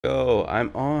Go,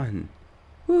 I'm on.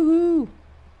 Woohoo!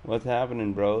 What's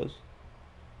happening, bros?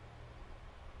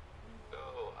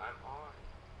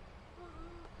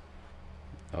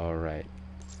 Alright.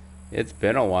 It's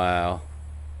been a while.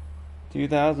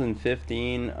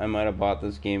 2015, I might have bought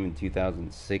this game in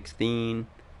 2016.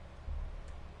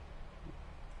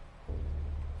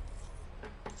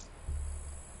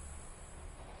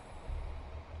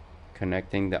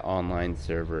 Connecting the online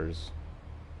servers.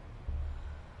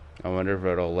 I wonder if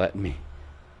it'll let me.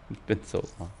 It's been so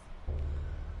long.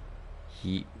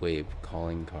 Heat wave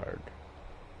calling card.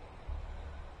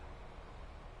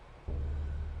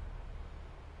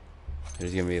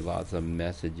 There's gonna be lots of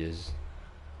messages.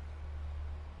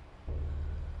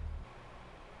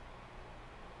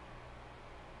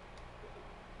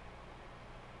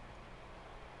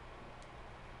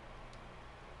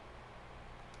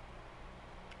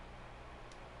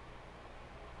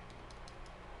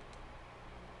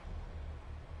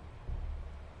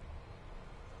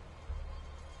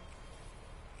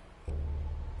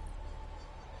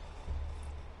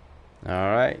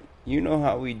 Alright, you know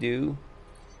how we do.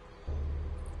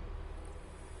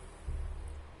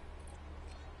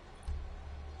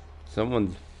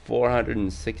 Someone's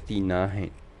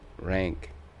 469 rank.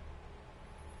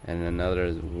 And another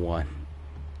is 1.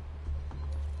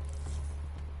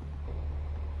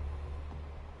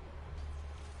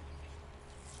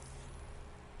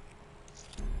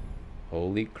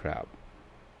 Holy crap.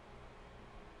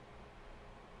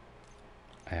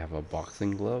 I have a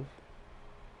boxing glove.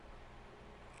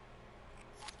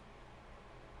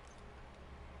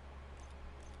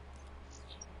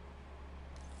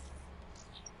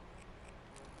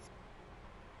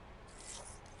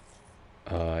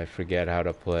 I forget how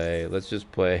to play. Let's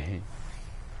just play.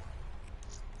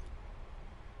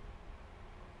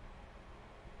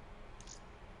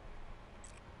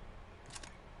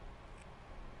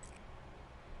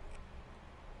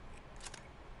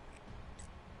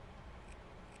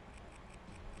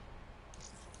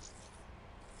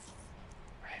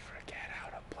 I forget how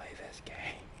to play this game.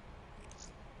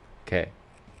 Okay.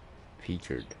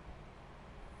 Featured.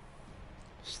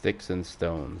 Sticks and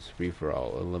stones. Free for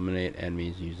all. Eliminate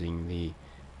enemies using the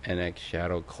NX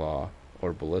Shadow Claw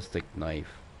or Ballistic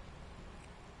Knife.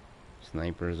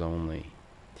 Snipers only.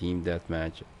 Team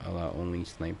deathmatch. Allow only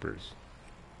snipers.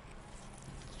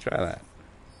 Let's try that.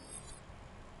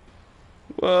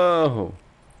 Whoa!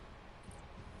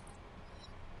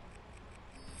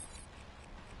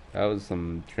 That was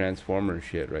some Transformer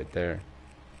shit right there.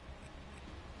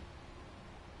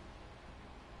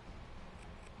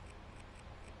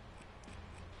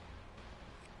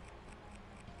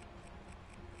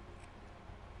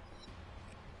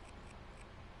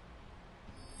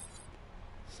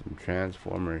 Some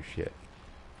Transformer shit.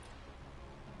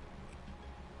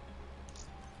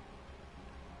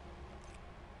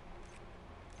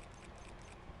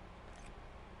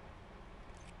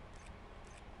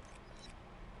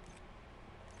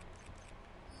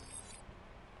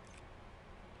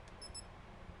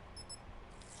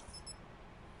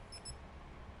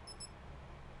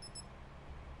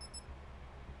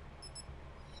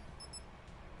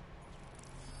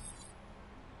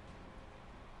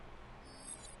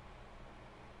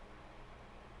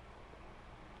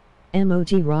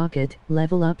 MOG Rocket,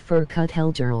 level up for Cut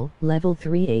Hellgirl, level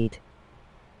 3-8.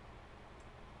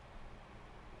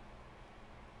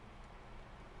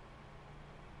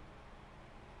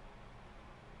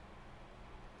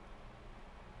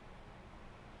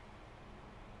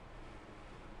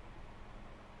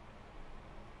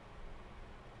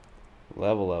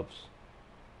 Level ups.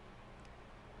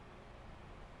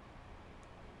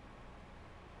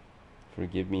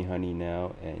 Forgive me, honey,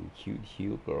 now, and cute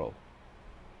heel girl.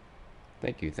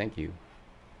 Thank you, thank you.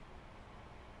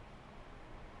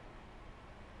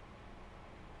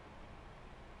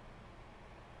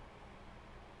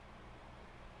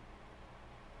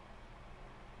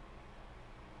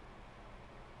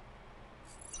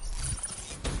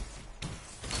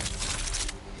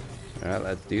 Alright,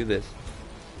 let's do this.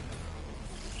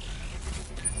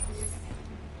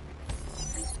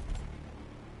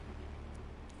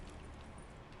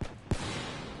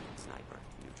 Sniper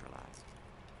neutralized.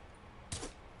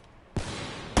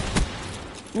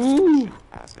 Ooh!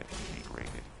 Asset degraded.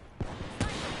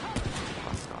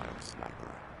 Hostile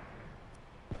sniper.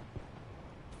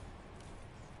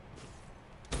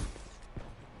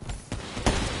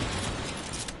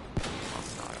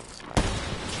 Hostile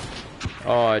sniper.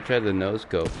 Oh, I tried the no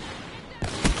scope.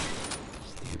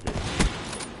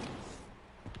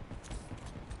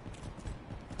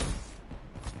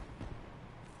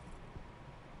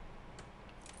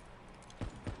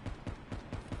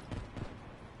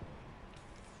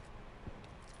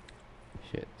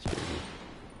 Shit, shit.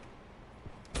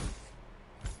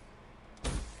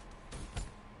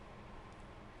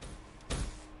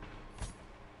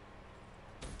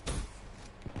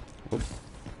 Oops.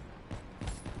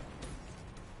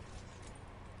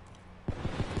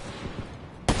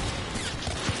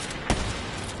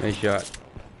 Nice shot.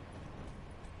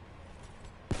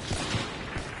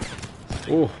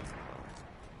 Oh.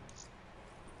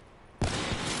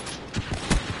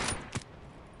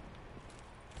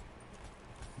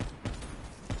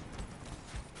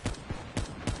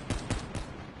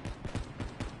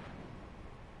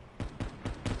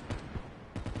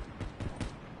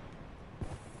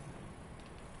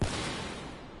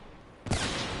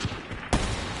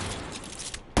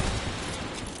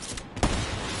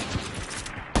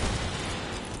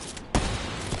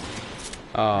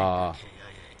 Ah,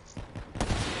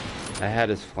 I had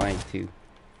his flank too.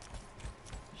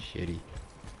 Shitty.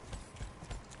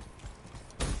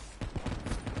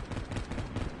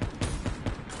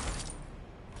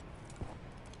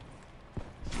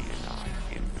 B&I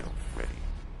infill ready.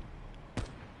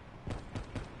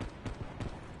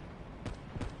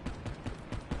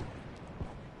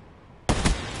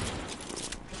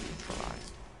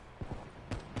 Neutralized.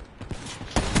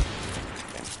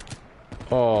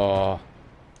 Oh,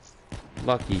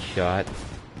 lucky shot.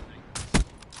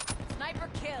 Sniper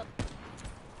kill.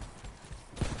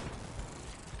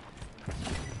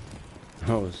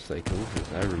 Oh,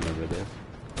 psychosis. I remember this.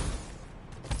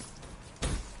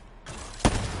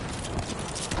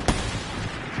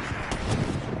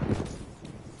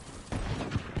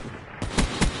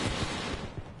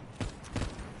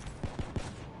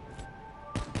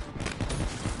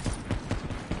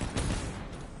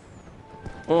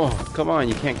 Oh, come on,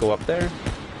 you can't go up there?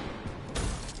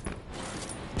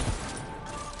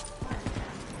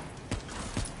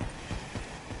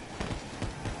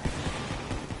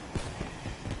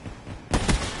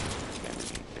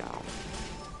 Enemy down.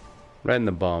 Right in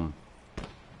the bum.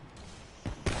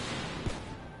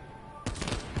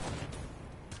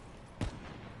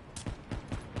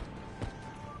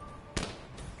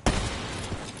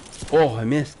 Oh, I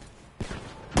missed.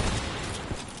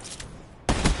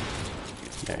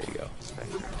 There you go.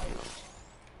 Spectre killed.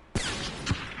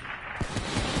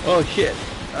 Oh shit.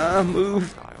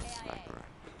 Move. Dial sniper.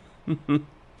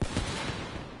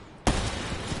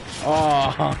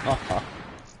 Oh.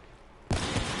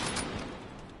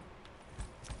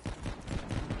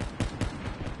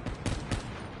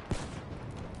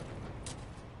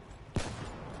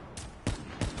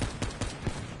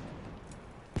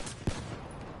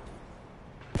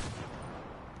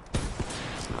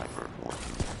 Sniper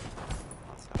working.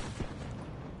 Hostile.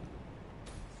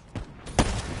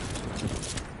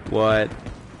 What?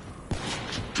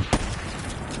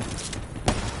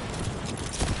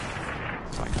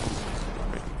 Cycles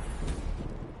ready.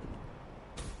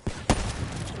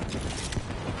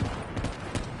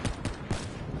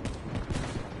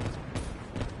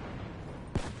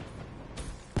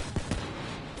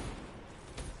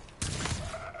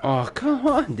 Oh, come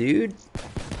on, dude.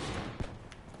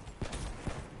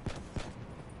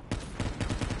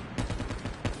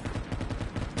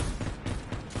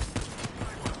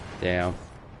 Damn.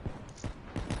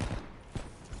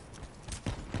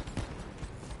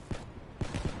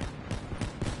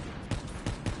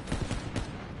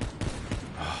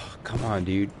 Oh, come on,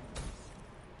 dude.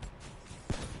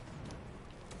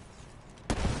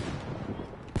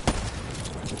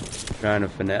 Trying to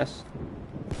finesse.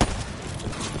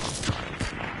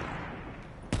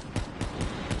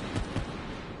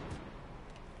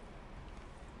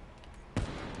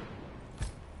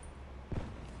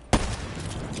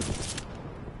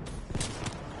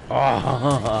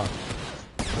 Oh,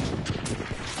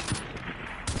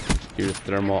 your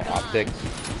thermal optics,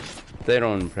 they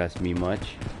don't impress me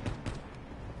much.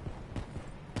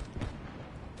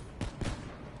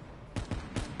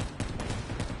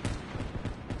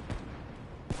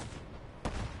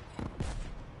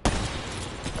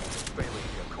 Failing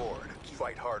the accord.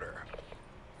 Fight harder.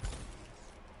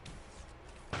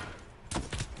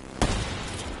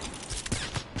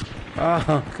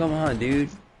 Oh, come on, dude.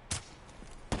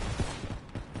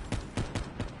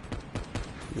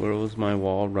 Where was my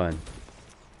wall run?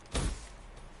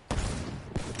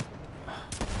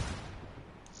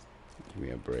 Give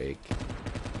me a break.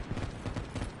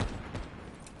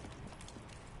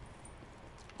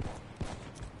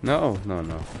 No, no,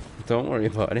 no. Don't worry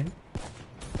about it.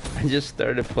 I just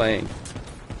started playing.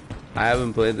 I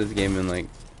haven't played this game in like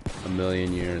a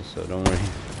million years, so don't worry.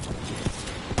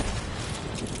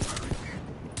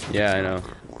 Yeah, I know.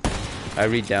 I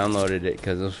re-downloaded it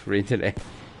because it was free today.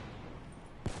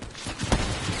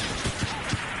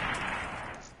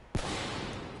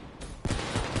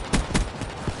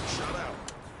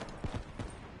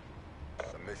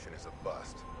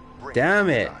 Damn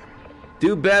it!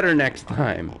 Do better next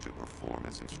time. Able to perform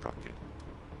as instructed.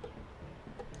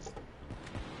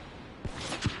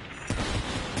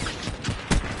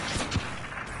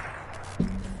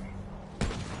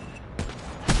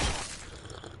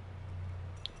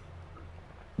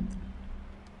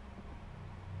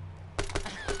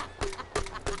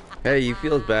 Hey, he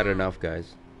feels bad enough,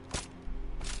 guys.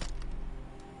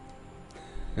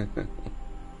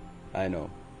 I know.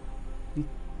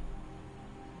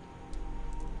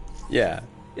 Yeah,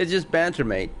 it's just banter,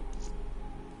 mate.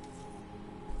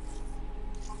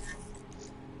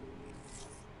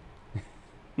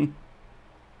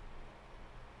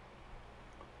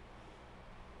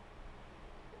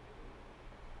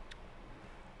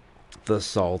 The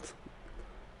salt.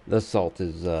 The salt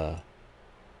is the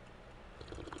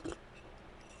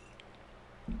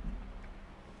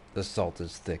salt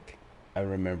is thick. I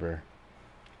remember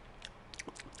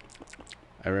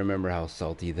how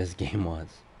salty this game was.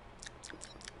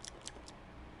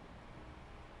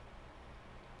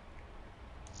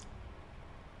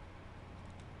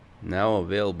 Now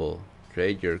available.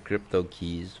 Trade your crypto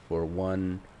keys for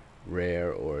 1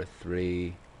 rare or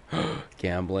 3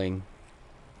 gambling.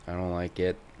 I don't like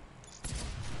it.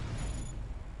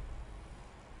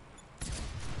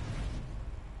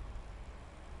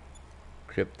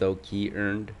 Crypto key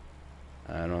earned.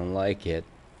 I don't like it.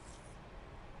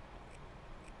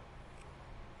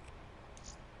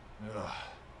 Ugh,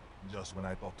 just when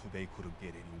I thought today couldn't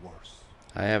get any worse.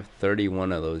 I have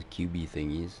 31 of those QB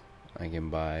thingies. I can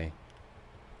buy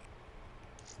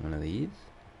one of these.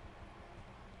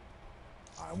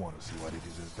 I want to see what it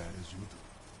is as bad as you do.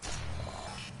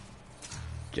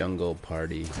 Jungle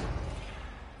Party.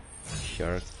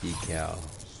 Shark decal.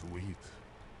 Sweet.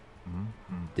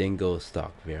 Dingo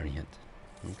stock variant.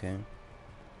 Okay.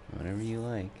 Whatever you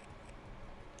like.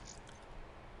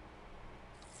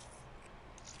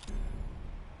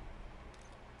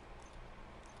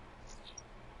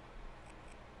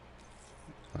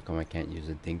 How come I can't use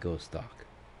a dingo stock?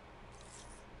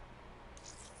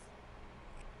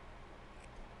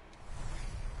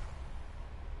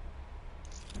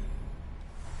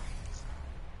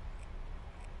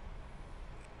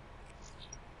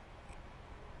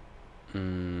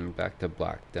 Back to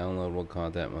black. Downloadable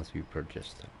content must be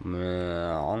purchased.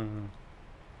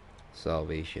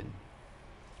 Salvation.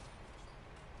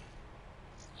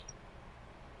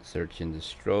 Search and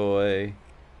destroy.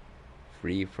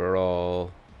 Free for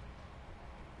all.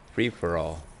 Free for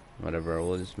all. Whatever,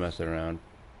 we'll just mess around.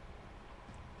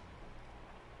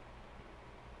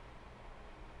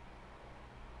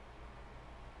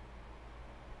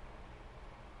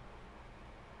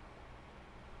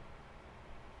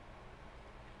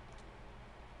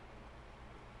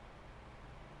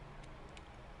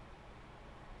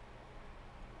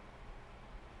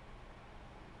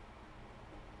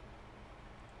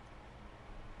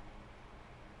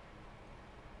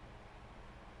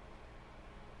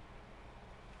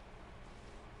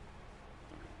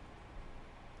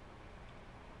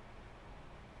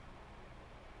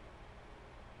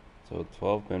 So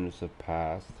 12 minutes have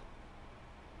passed.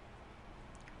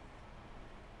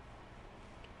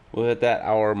 We'll hit that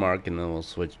hour mark and then we'll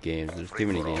switch games. There's too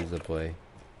many games to play.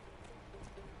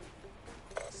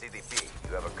 CDP,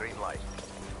 you have a green light.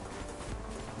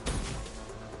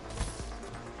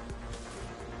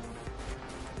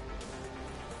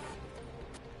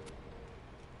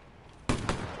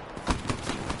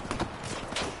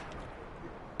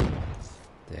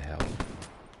 The hell?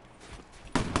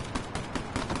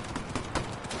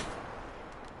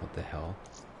 What the hell?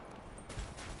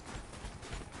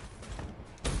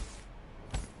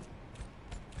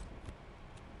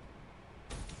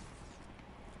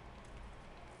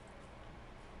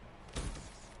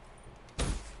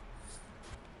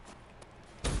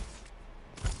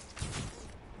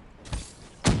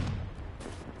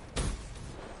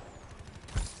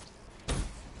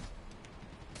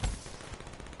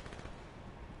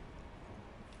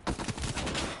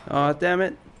 Aw, damn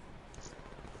it.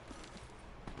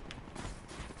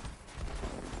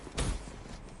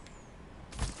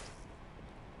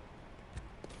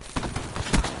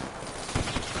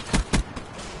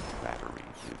 Battery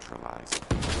neutralized.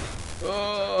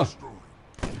 Oh.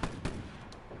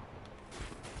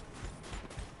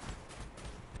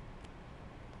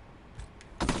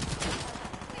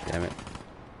 Damn it.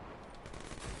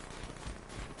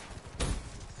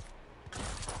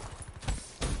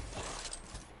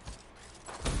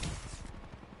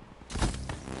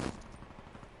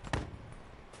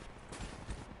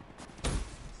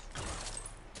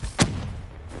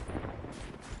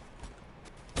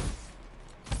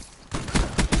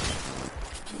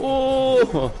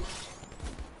 Oh!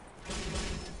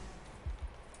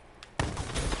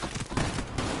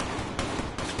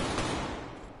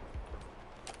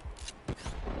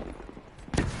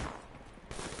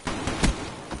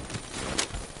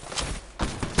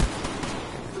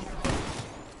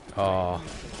 Oh,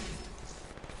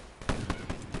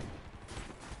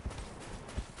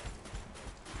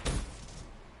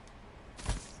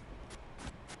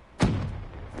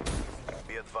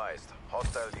 Be advised,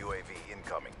 hostile UAV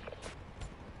incoming.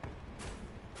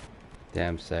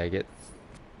 damn Saget.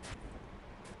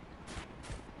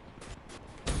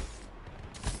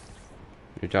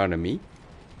 You're talking to me?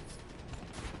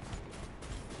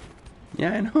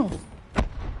 Yeah, I know.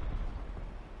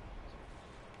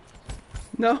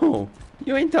 No,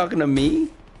 you ain't talking to me.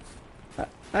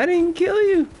 I didn't kill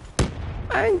you.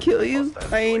 I didn't kill you.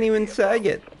 I ain't even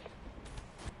Saget.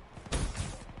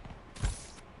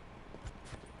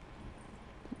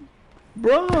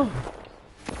 Bro.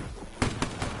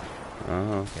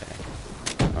 Oh, okay.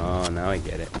 Oh, now I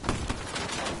get it.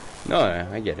 No,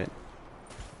 I get it.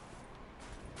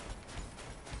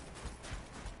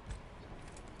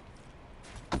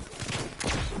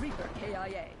 Reaper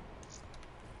KIA.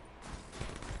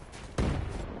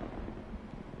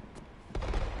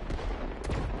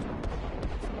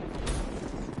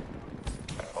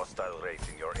 Hostile raid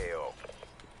in your AO.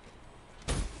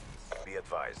 Be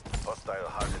advised, hostile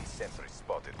hardened sentry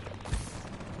spotted.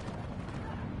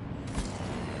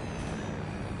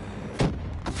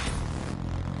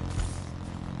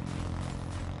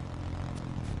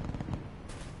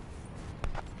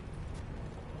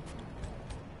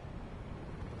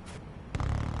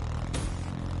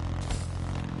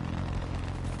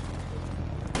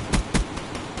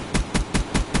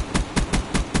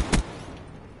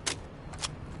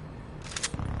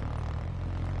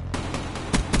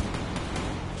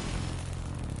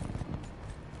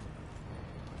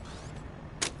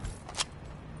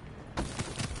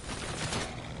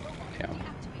 Damn.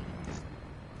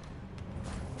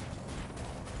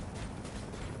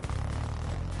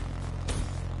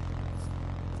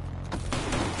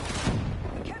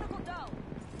 Chemical down.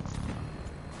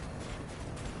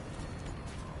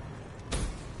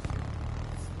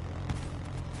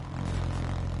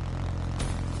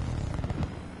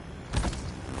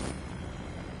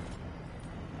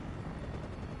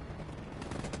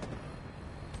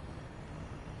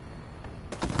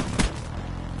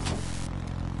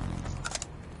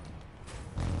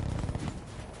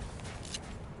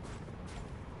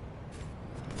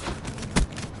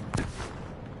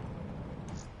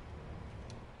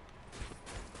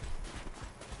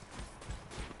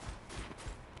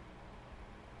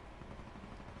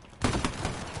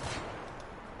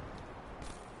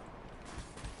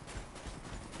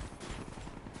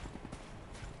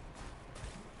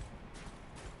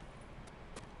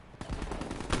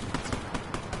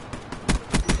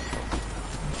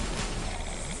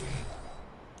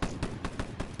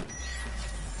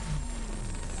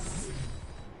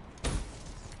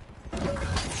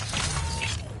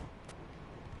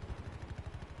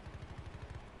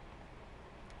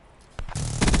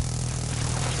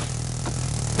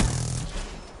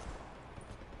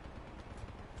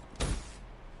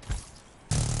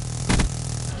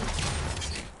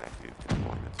 Active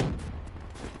deployment.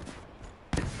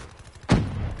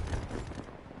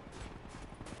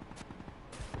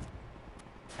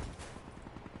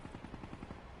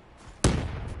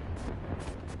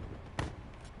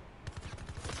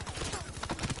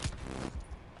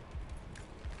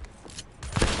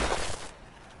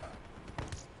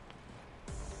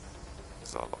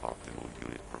 Suboptimal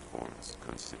unit performance.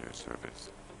 Consider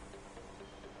service.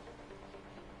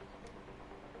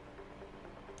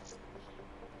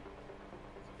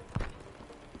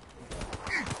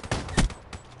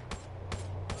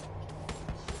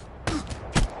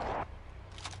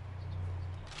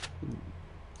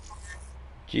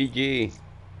 GG.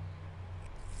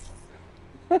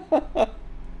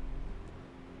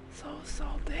 So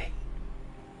salty.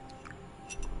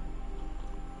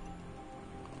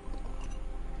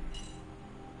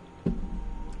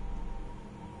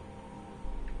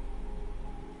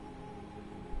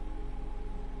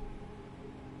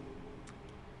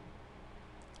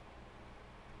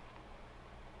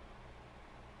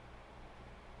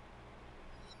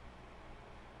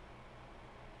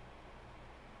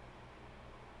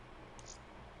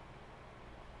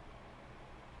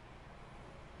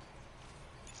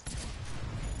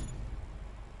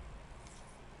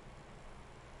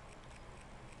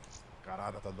 Got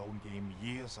out of the lone game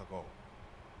years ago.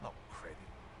 No credit.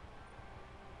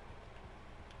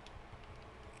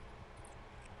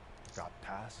 Got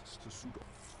tasks to suit.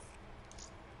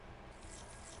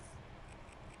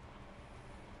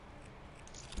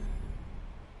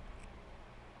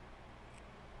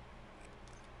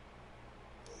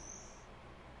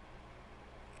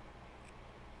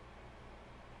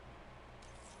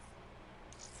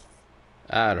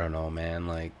 I don't know, man.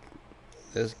 Like,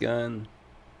 This gun.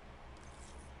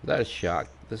 Is that a shot?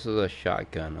 This is a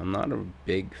shotgun. I'm not a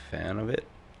big fan of it.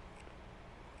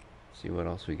 See what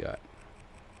else we got.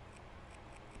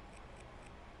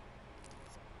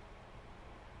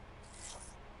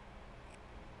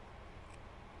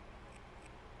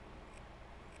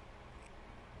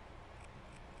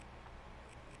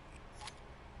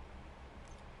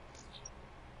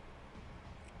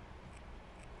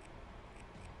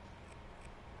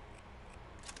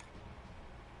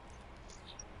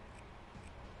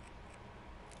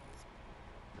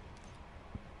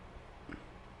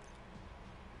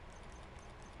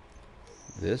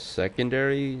 This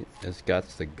secondary has got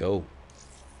to go.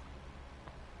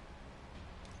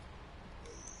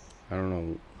 I don't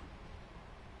know.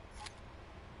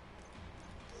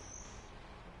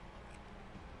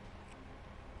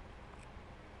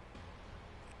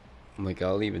 Like,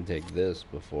 I'll even take this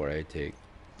before I take...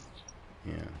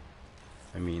 Yeah.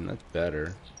 I mean, that's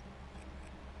better.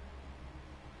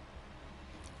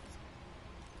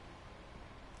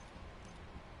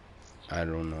 I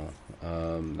don't know.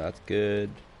 That's good.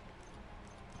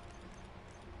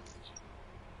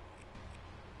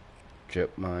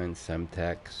 Drip mine,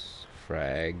 Semtex,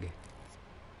 frag.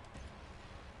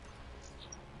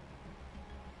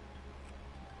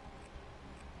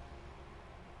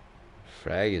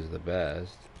 Frag is the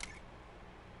best.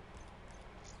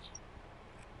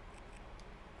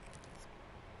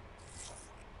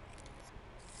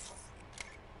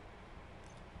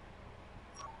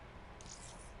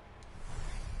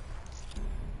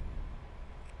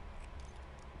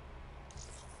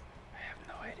 I have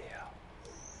no idea.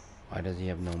 Why does he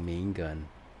have no main gun?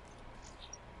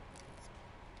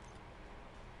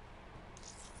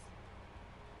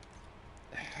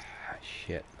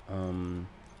 Shit.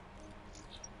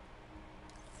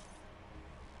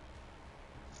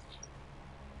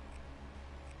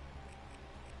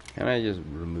 Can I just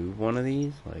remove one of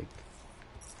these? Like,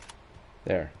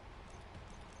 there.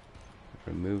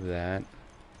 Remove that.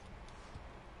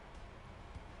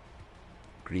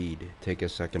 Greed. Take a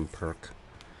second perk.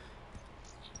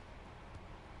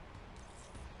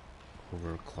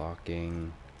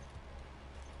 Overclocking.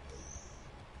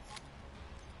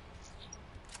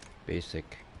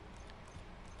 Basic.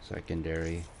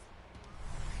 Secondary.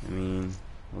 I mean,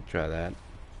 we'll try that.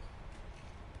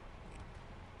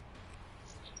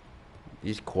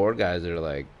 These core guys are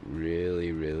like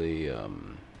really, really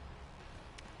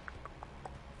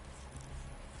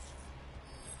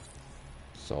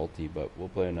salty, but we'll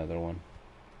play another one.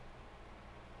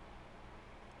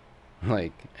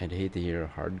 Like, I'd hate to hear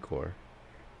hardcore.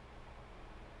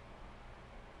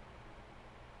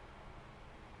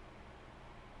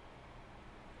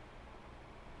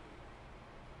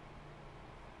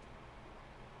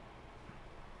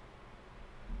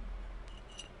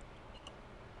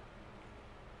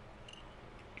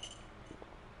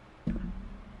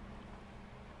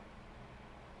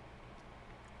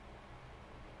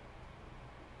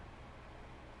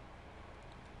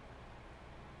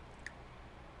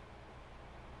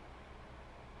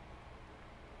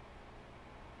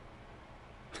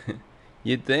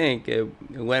 You'd think it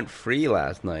went free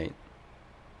last night.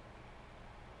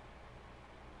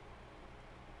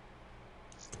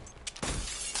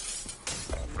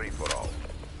 Free for all.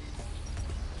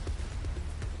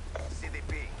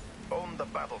 CDP, own the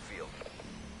battlefield.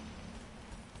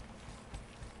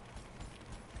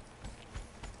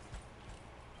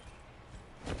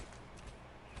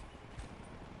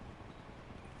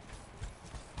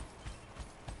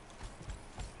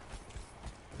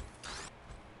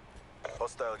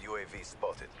 Hostile UAV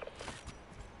spotted.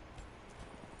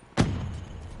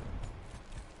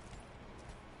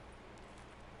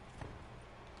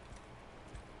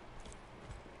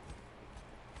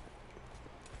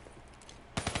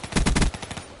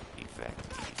 Effect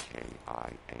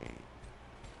EKIA.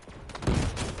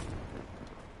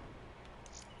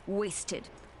 Wasted.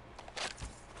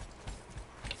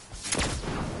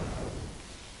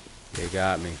 They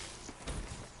got me.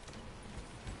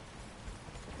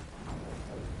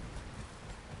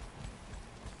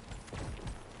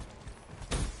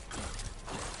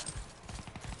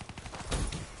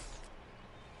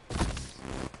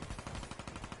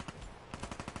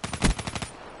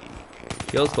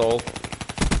 Kill stole.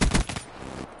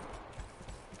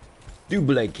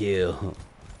 Double kill.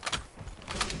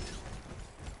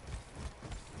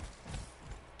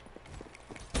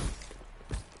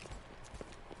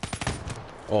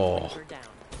 Oh. We're down.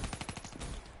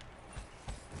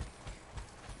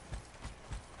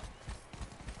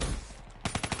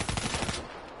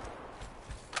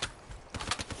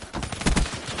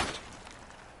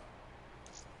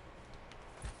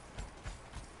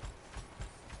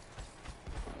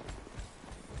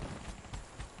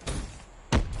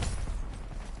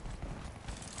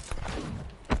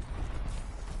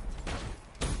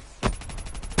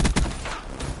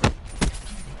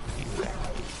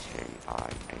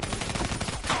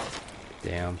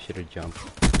 Damn, should have jumped.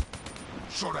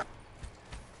 Shut up.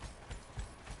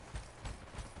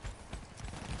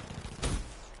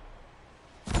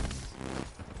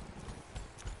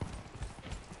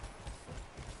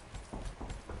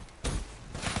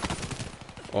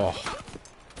 Oh,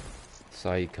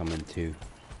 saw you coming too.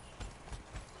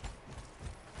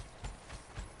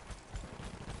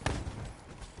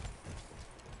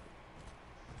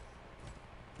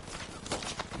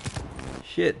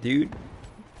 Shit, dude.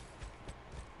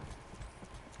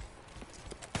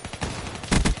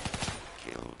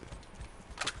 Killed.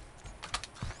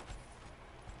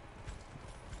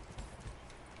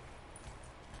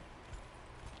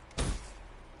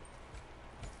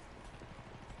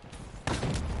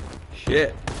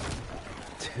 Shit.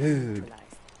 Dude.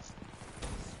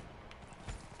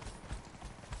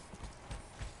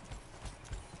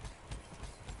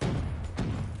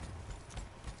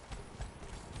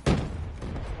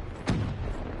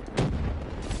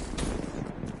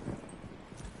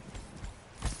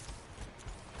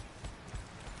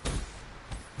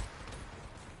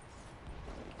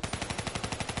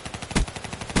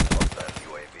 Hostile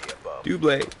UAV above.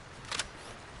 Double.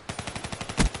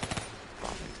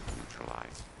 Dropping to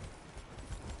neutralize.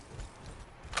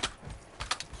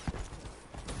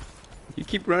 You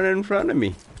keep running in front of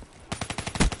me.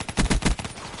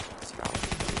 Scout.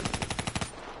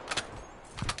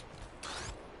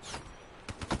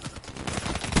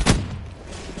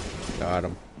 Got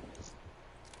him.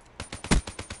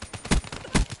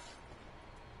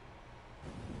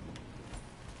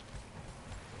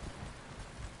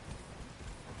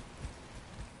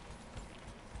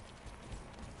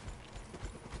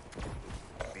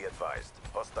 Be advised.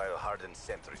 Hostile hardened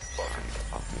sentry spotted.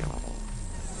 Available.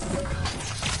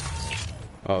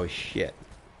 Oh shit.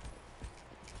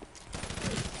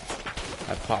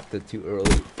 I popped it too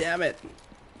early. Damn it.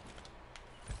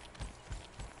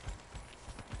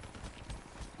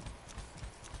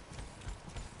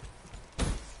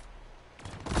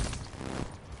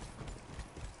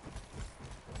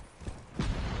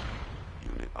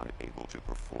 Unit unable to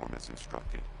perform as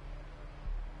instructed.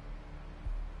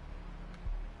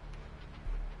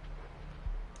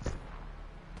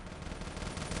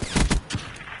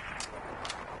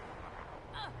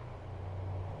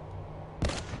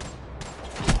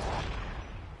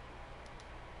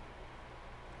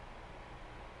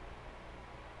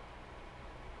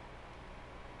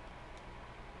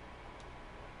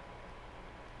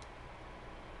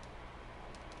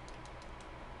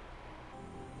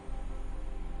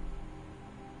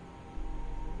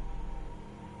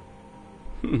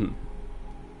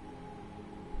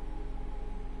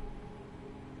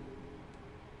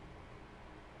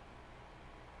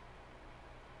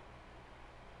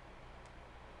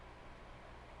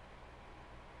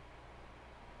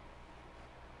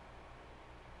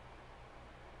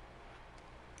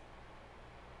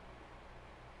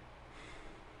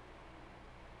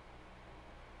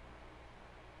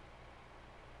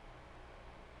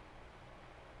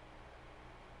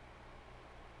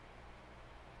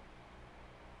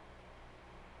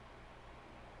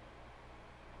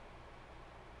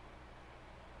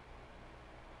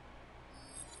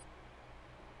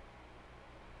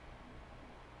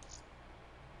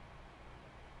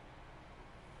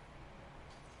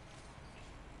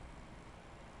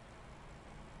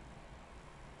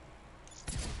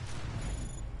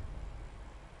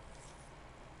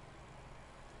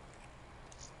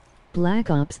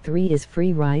 Black Ops 3 is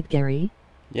free, right, Gary?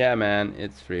 Yeah, man,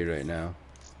 it's free right now.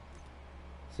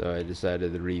 So I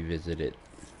decided to revisit it.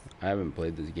 I haven't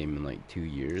played this game in like 2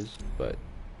 years, but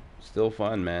still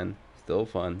fun, man. Still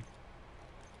fun.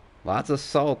 Lots of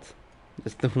salt,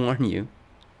 just to warn you.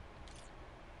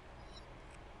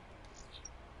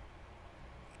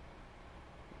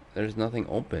 There's nothing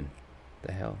open.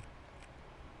 The hell?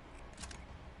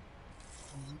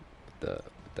 Put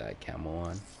that camo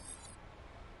on.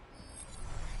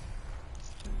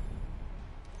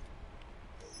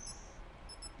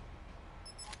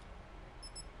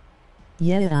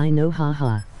 Yeah, I know,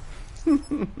 haha.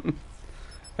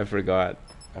 I forgot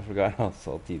how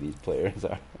salty these players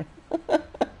are.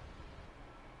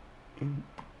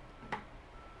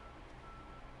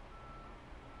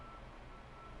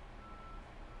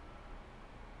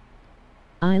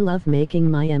 I love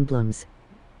making my emblems.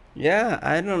 Yeah,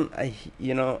 I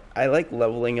like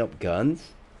leveling up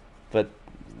guns, but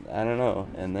I don't know,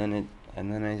 and then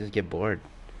I just get bored.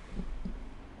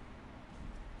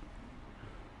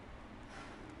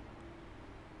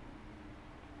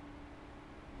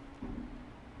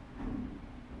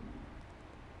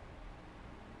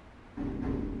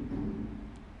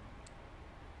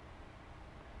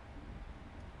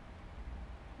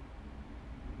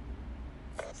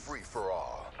 free for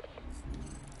all.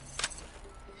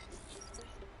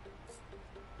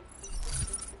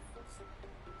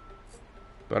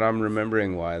 But I'm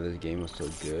remembering why this game was so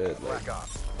good. Like, Black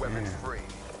Ops, weapons man. free.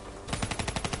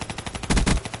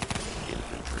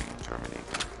 Infantry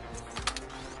terminated.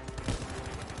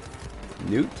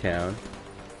 Nuketown?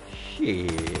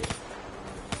 Shit.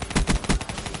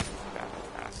 Battle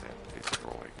asset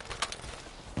destroyed.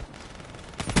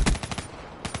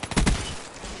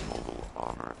 Mobile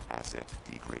armor asset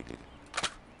degraded.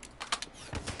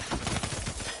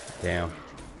 Damn.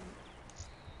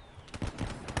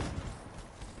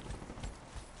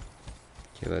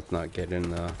 Okay, let's not get in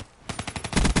the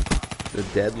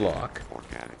deadlock.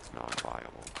 Organics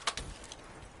non-viable.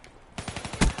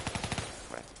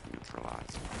 Threat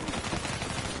neutralized.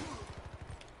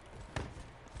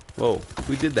 Whoa,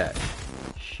 who did that?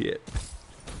 Shit.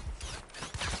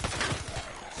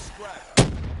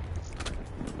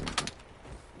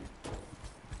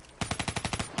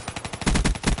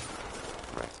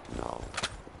 Threat null.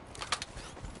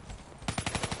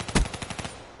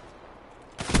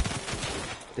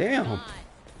 Damn.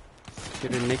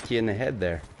 Could have nicked you in the head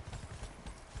there.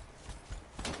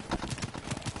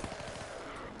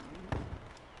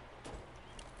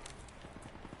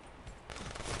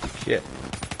 Shit.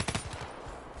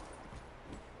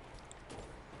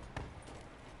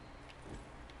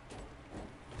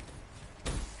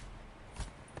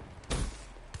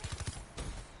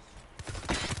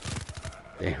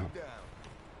 Damn.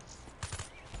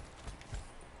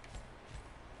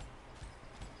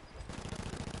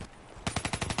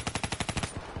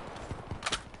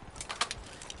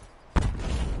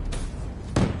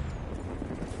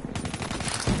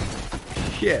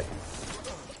 Shit.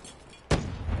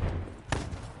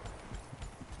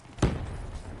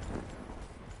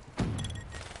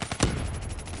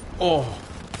 Oh.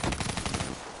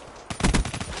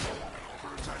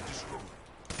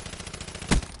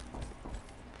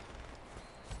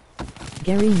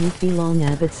 Gary, you belong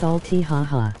a bit salty,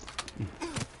 haha.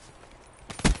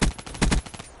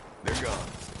 They're gone.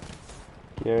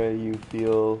 Yeah, you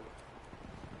feeling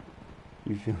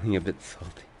a bit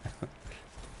salty.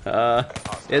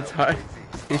 It's hard.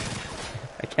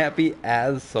 I can't be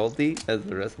as salty as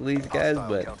the rest of these guys, Hostile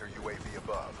but counter UAV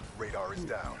above. Radar is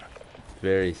down.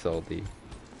 very salty.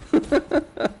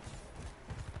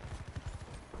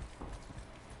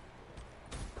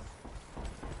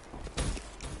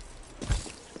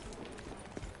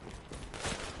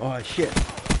 Oh shit.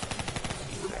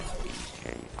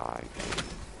 KIA.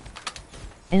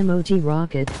 MOG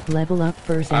Rocket, level up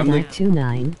first I'm and the- Act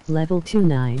 29, level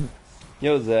 29.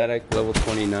 Yo, Zadak, level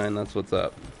 29, that's what's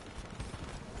up.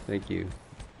 Thank you.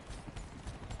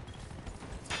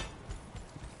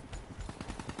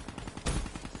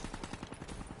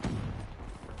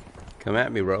 Come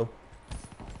at me, bro.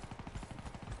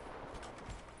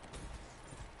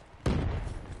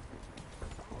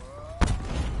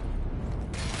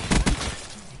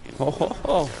 Oh, ho,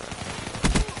 ho.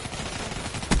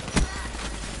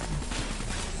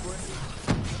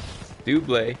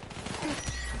 Double.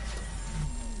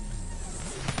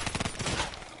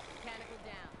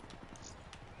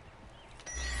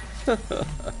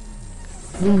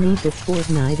 We need the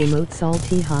Fortnite emote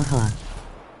salty, haha.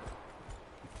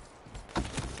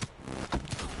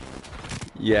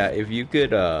 Yeah, if you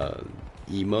could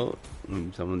emote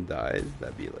when someone dies,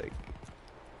 that'd be like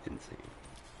insane.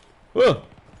 Whoa!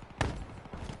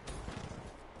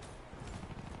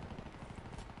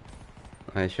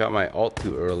 I shot my alt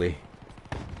too early.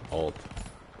 Alt.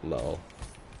 Lol.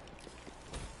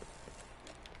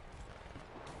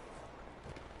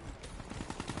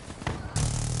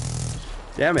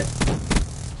 Damn it.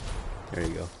 There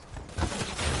you go.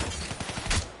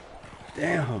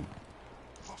 Damn.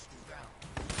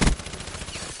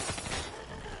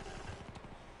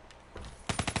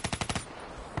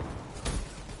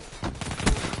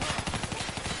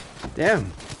 Damn.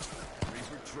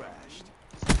 Reaper trashed.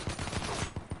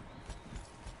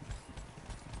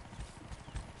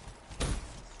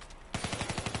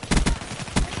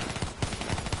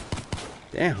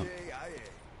 Damn. KIA.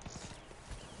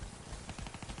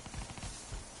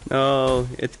 No,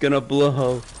 it's gonna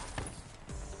blow.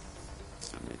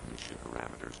 Submit mission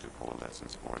parameters to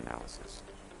coalescence for analysis.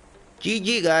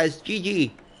 GG, guys.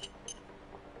 GG.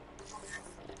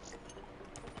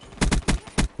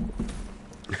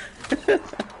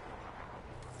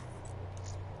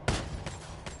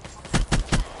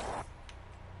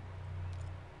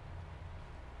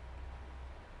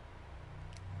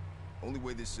 Only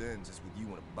way this ends is with you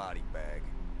in a body bag.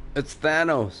 It's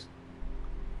Thanos.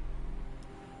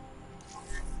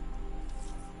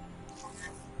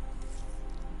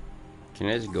 Can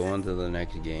I just go on to the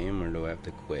next game, or do I have to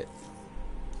quit?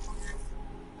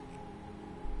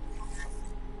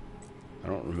 I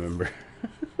don't remember.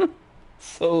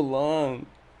 So long.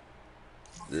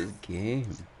 This game.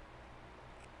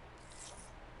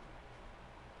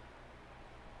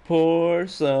 Pour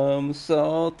some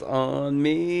salt on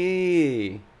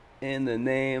me in the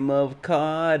name of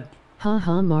COD.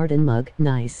 Haha, Martin Mug,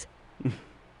 nice.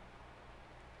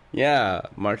 Yeah,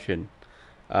 Martian.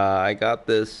 I got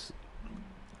this.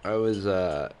 I was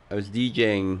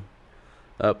DJing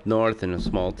up north in a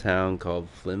small town called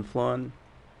Flin Flon,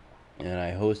 and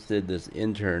I hosted this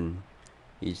intern.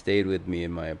 He stayed with me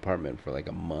in my apartment for like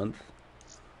a month,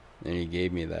 and he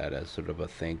gave me that as sort of a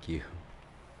thank you.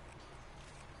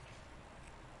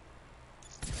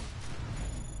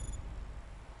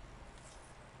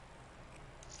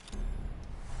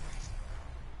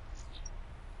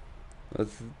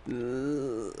 Let's.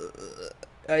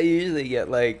 I usually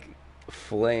get like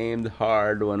flamed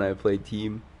hard when I play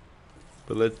team,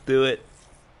 but let's do it.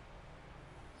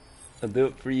 I'll do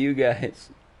it for you guys.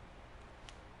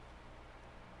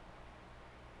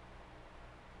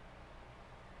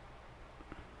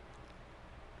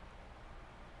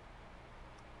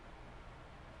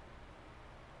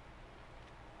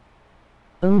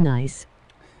 Oh, nice.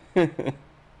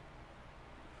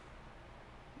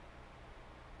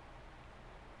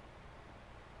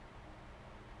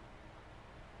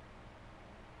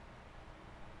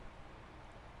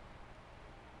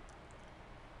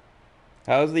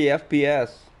 How's the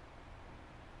FPS?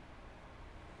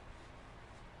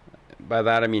 By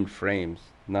that I mean frames.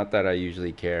 Not that I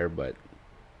usually care, but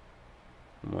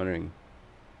I'm wondering.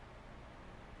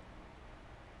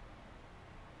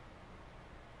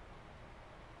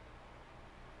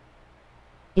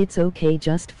 It's okay,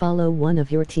 just follow one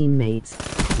of your teammates.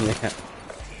 Yeah.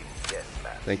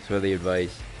 Thanks for the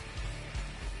advice.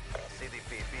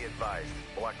 CDP, be advised.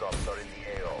 Black Ops are in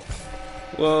the AO.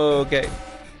 Whoa, okay.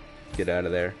 Get out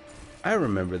of there. I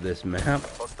remember this map.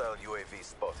 Hostile UAV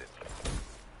spotted.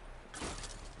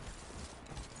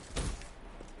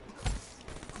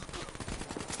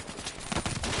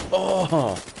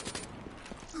 Oh!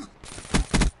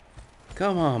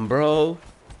 Come on, bro.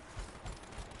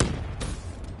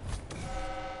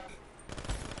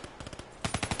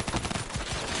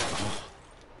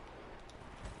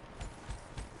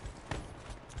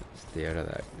 Stay out of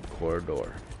that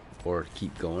corridor. Or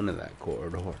keep going to that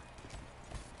corridor.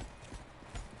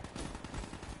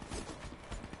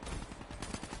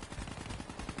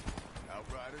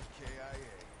 Outriders KIA.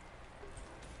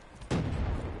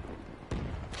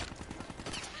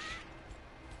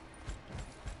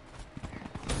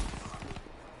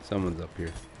 Someone's up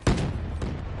here.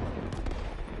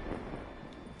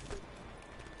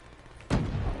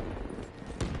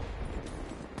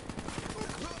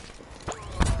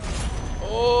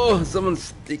 Oh, someone's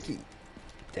sticky.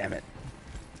 Damn it.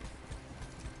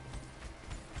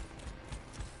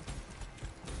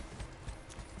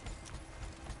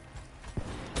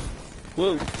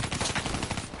 Whoa.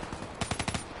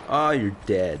 Oh, you're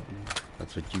dead.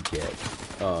 That's what you get.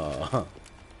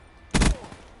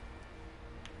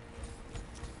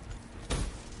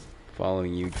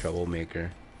 Following you, troublemaker.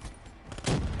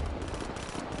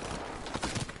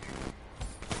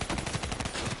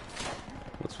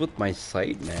 What's with my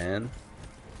sight, man?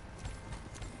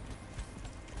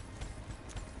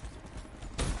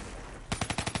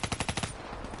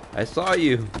 I saw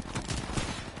you.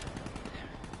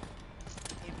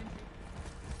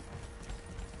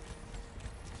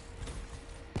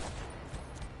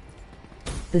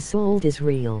 The salt is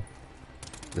real.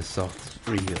 The salt's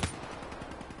real.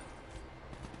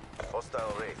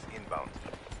 Hostile Wraith inbound.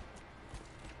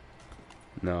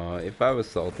 No, if I was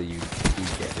salty, you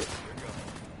get it.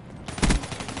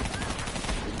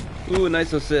 Ooh,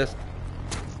 nice assist.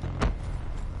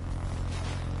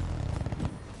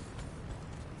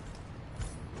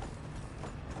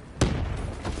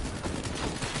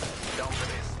 Down to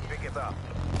this. Pick it up.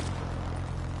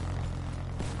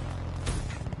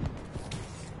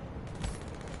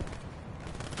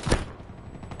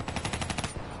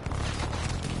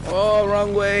 Oh,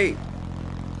 wrong way.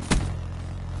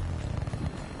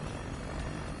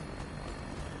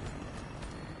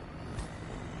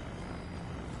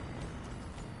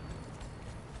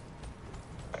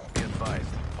 Be advised.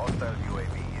 Hostile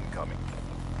UAV incoming.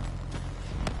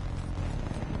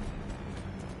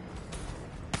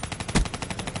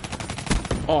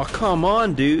 Oh, come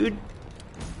on, dude.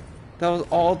 That was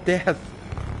all death.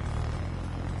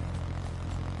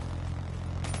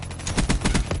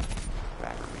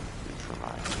 Battery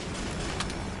neutralized.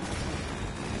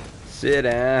 Sit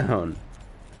down.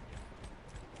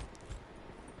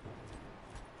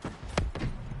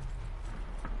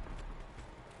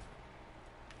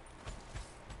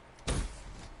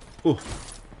 Ooh.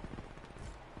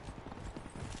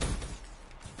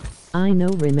 I know,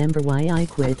 remember why I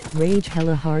quit. Rage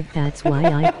hella hard, that's why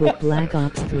I quit Black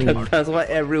Ops 3. That's why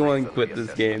everyone quit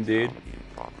this game, dude. Colony in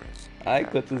progress. I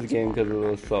quit this game because of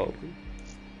the assault.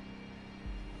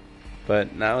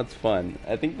 But now it's fun.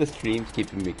 I think the stream's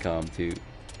keeping me calm too.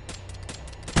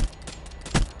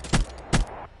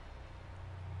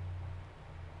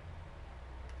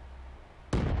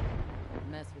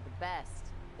 Mess with the best,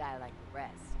 die like the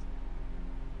rest.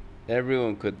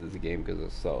 Everyone quit this game because of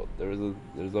assault.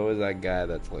 There's always that guy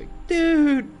that's like,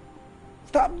 dude,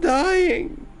 stop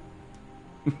dying.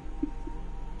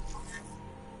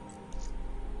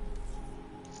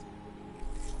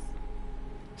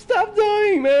 Stop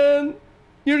dying, man.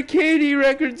 Your KD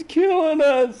record's killing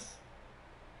us.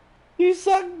 You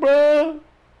suck, bro.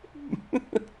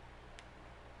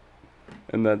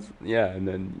 And that's, yeah, and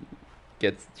then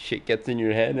shit gets in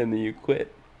your head and then you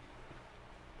quit.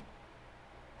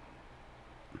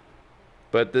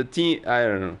 But the team, I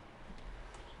don't know.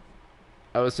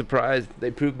 I was surprised.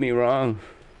 They proved me wrong.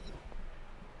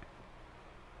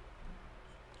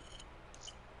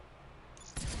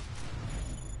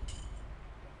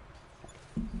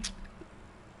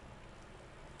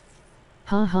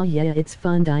 Haha, yeah, it's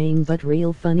fun dying, but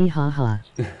real funny, haha.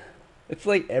 It's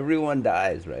like everyone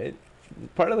dies, right?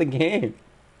 It's part of the game.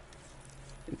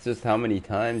 It's just how many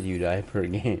times you die per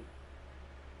game.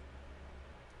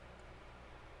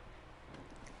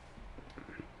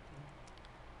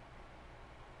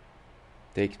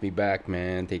 Takes me back,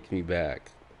 man. Takes me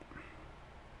back.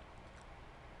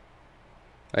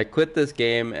 I quit this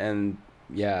game and,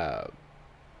 yeah,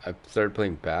 I started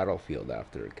playing Battlefield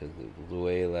after because it was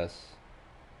way less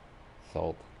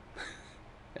salt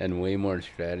and way more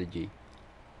strategy.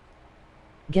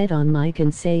 Get on mic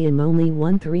and say I'm only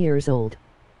 3 years old.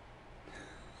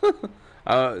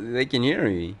 They can hear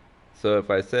me. So if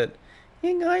I said,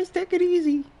 hey guys, take it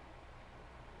easy.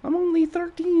 I'm only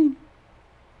 13.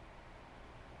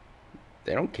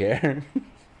 They don't care.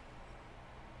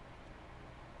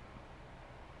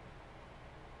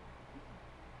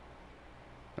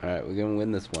 Alright, we're gonna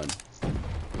win this one.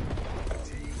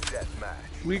 Team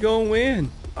deathmatch. We gonna win.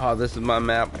 Oh, this is my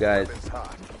map, guys. Weapons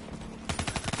hot.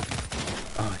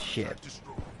 Oh, shit.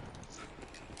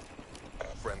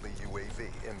 Friendly UAV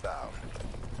inbound.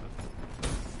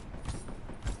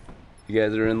 You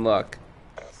guys are in luck.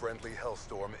 Friendly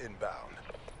Hellstorm inbound.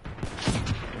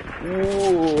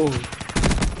 Whoa.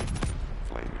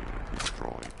 Flame unit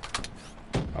destroyed.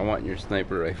 I want your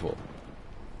sniper rifle.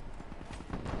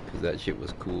 Because that shit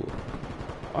was cool.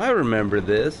 I remember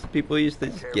this. People used to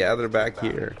just gather back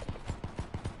here.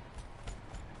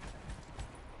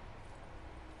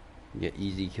 You get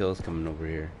easy kills coming over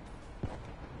here.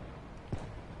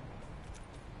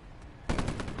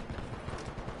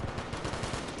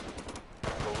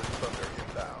 Rolling Thunder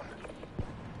inbound.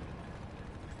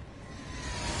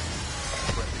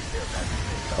 Friendly care package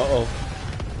inbound. Uh-oh.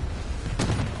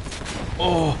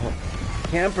 Oh.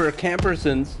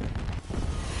 Campersons.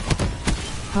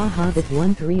 Haha, that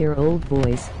 3-year-old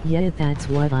voice. Yeah, that's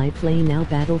what I play now,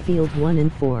 Battlefield 1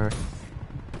 and 4.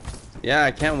 Yeah,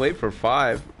 I can't wait for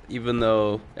 5. Even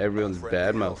though everyone's Friendly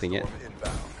bad-mouthing it. Hellstorm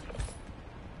inbound.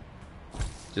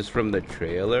 Just from the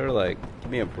trailer, like,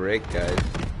 give me a break, guys.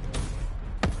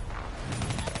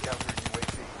 Counter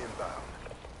UAV inbound.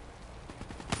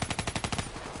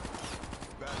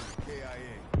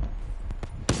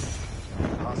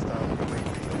 Hostile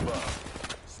UAV above.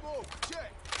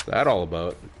 What's that all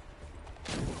about?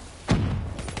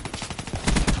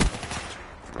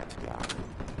 Threat down.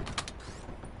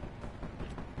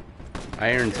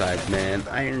 Ironsides, man.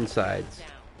 Ironsides.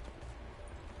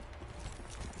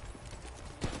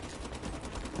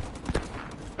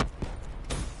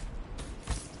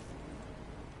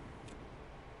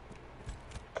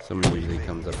 Someone usually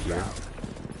comes up here.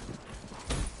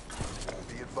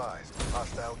 Be advised,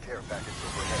 hostile care package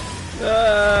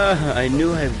overhead. I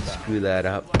knew I'd screw that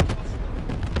up.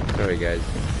 Sorry, guys.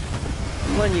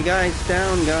 I'm letting you guys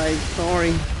down, guys.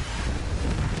 Sorry.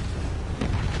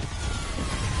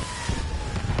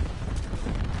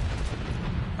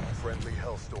 Friendly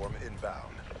Hellstorm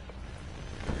inbound.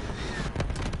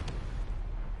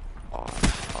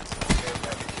 Care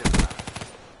package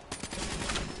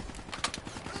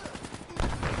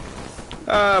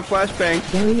inbound. Flashbang.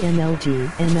 Gary MLG,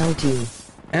 MLG.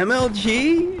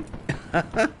 MLG?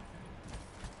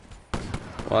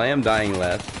 Well, I am dying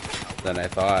less than I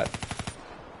thought.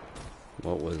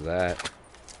 What was that?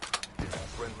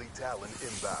 Friendly Talon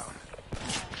inbound.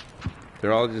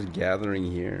 They're all just gathering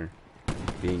here.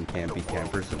 Being campy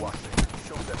campers. Watching.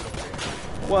 Show them no care.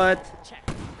 What?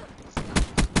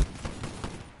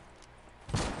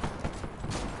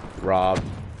 Robbed.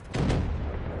 I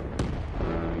got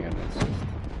an assist.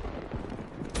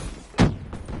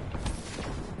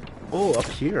 Oh, up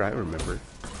here, I remember.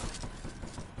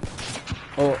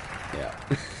 Oh, yeah.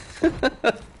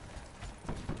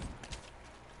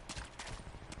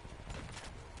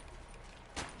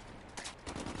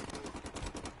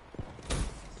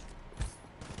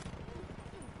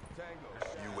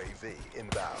 UAV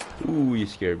inbound. Ooh, you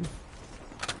scared me.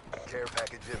 Care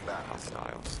package inbound.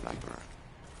 Hostile sniper.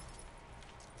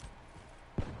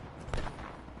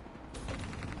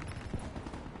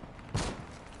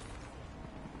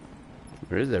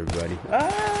 Where is everybody?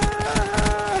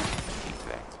 Ah!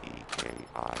 Effect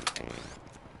EKIA.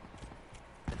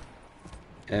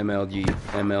 MLG,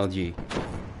 MLG.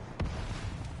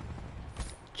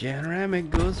 Janoramic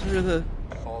goes for the...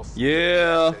 All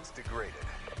Yeah! assets degraded.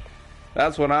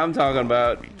 That's what I'm talking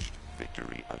about. Reached.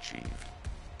 Victory achieved.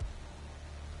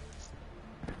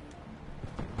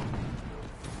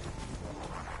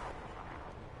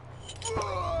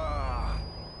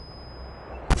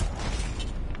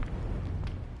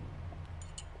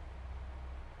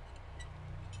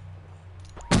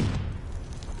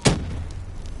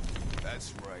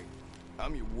 That's right.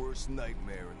 I'm your worst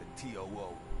nightmare in the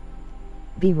TOO.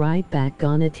 Be right back,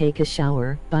 gonna take a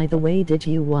shower. By the way, did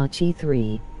you watch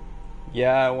E3?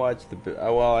 Yeah, I watched the bit.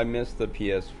 Well, I missed the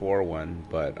PS4 one,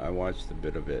 but I watched a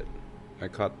bit of it. I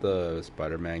caught the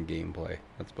Spider-Man gameplay.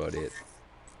 That's about it.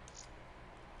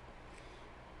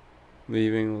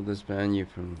 Leaving will disband you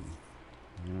from...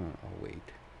 Oh, I'll wait.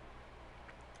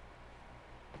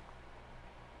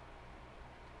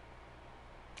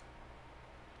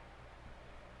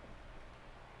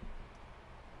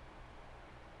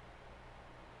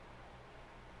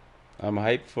 I'm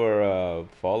hyped for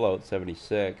Fallout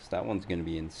 76. That one's gonna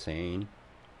be insane.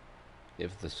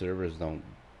 If the servers don't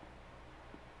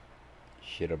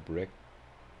shit a brick.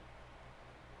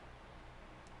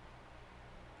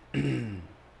 Ooh,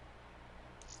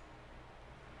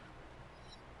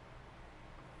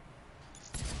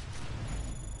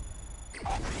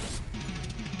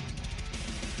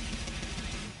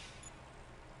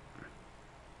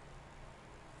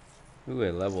 I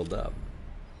leveled up.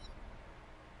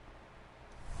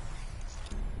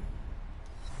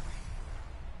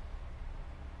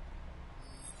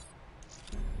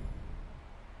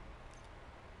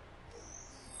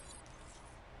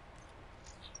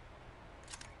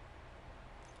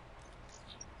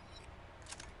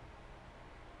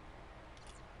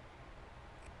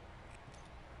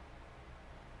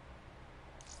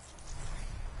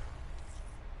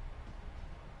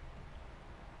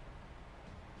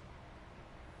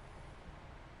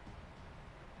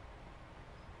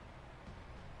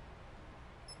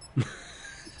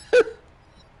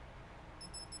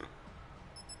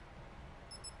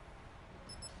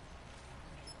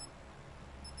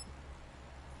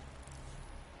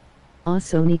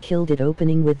 Sony killed it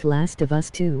opening with Last of Us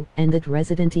 2, and that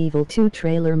Resident Evil 2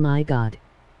 trailer, my god.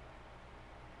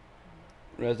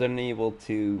 Resident Evil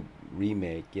 2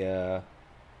 remake, yeah.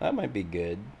 That might be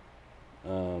good.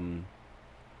 I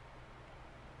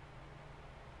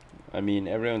mean,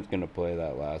 everyone's gonna play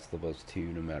that Last of Us 2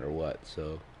 no matter what,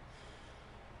 so...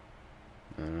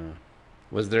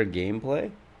 Was there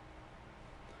gameplay?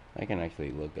 I can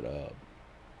actually look it up.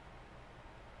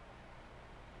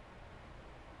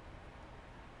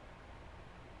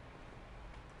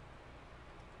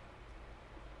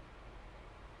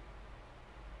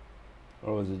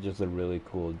 Or was it just a really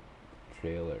cool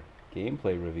trailer?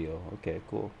 Gameplay reveal. Okay,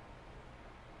 cool.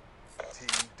 Team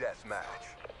deathmatch.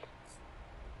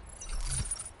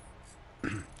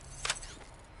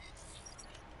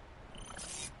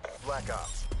 Black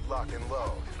Ops, lock and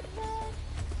load.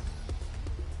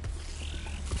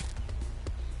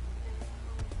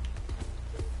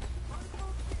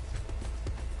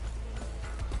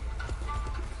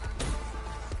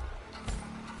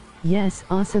 Yes,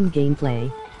 awesome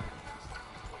gameplay.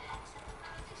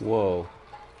 Whoa.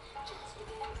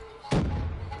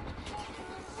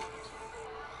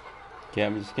 Okay,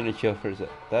 I'm just gonna chill for a sec.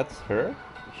 That's her?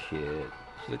 Shit.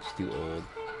 She looks too old.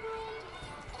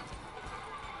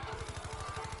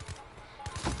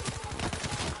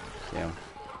 Damn.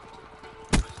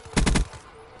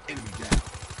 Enemy down.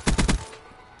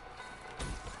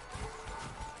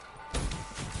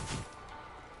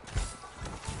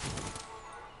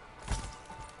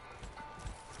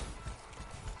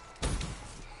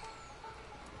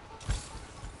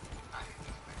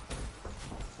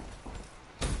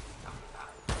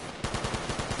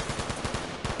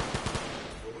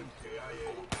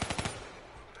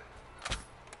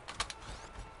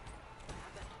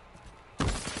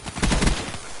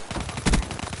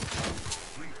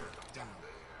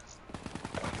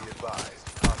 advised.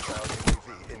 Hostile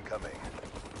UAV incoming.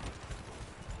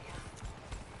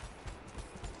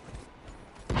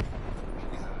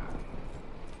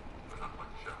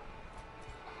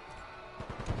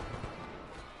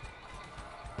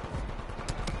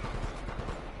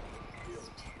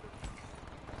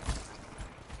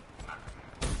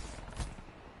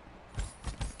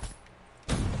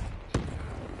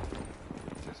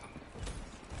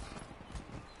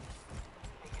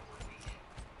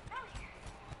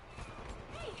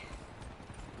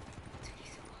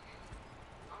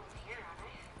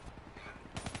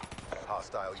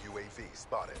 Hostile UAV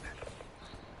spotted.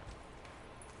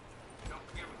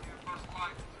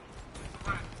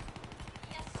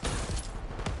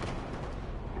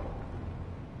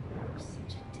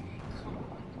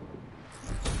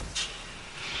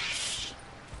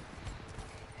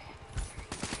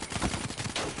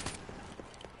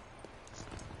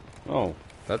 Oh,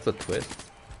 that's a twist.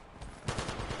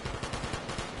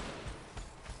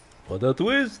 What a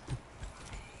twist!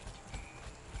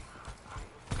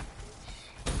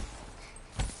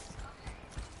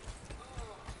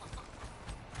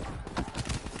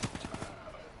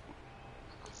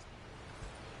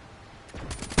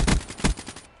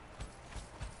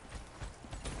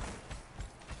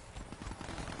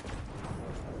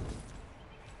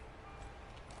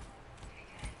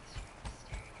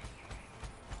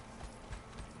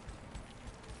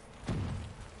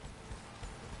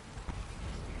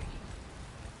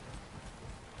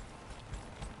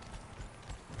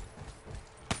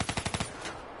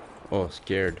 Oh,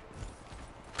 scared.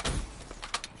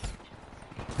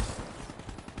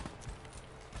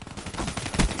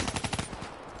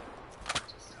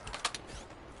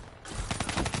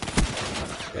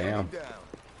 Damn.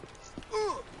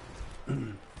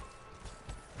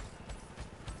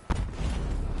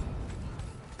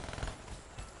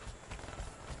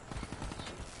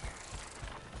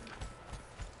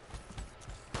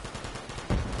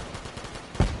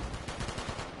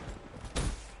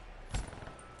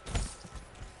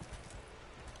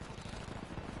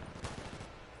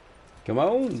 Come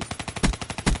on.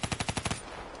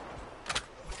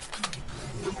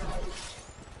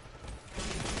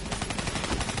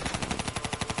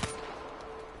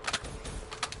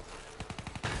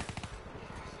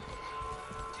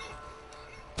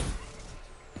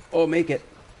 Oh, make it.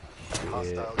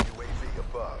 Hostile UAV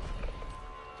above.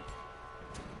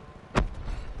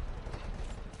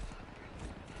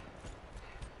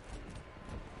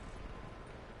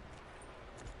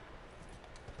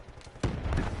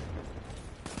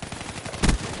 Inbound.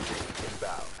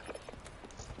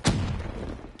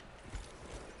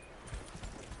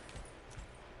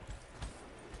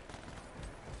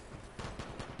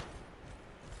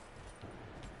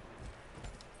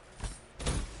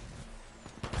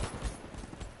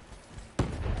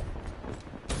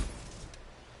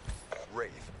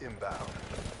 Wraith inbound.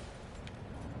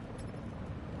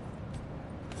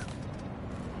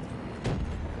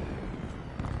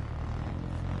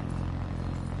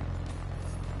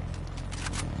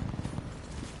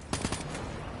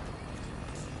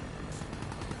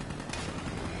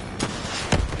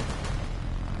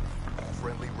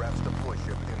 Friendly Raps deploy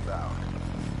ship inbound.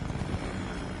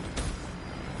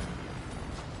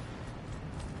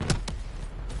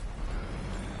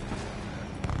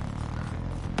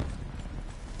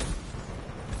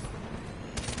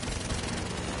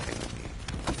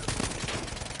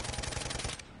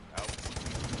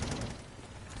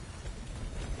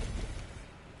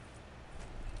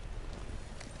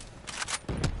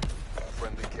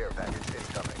 Friendly care package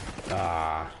incoming.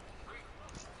 Ah.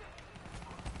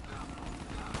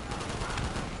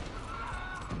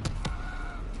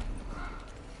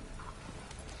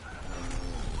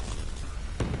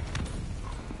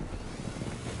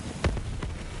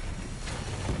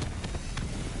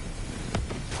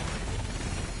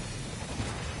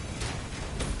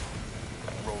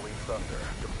 Rolling Thunder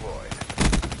deployed.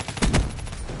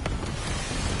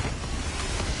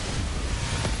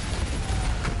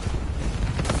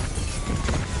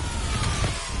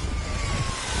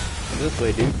 This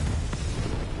way, dude.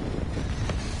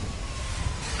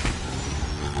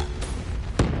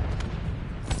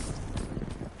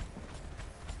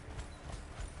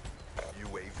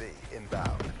 UAV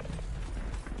inbound.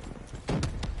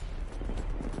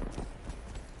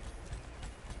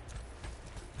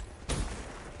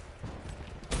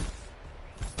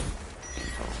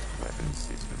 Weapon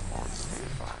system on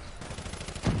standby.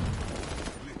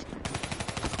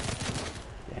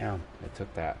 Damn, I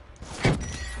took that.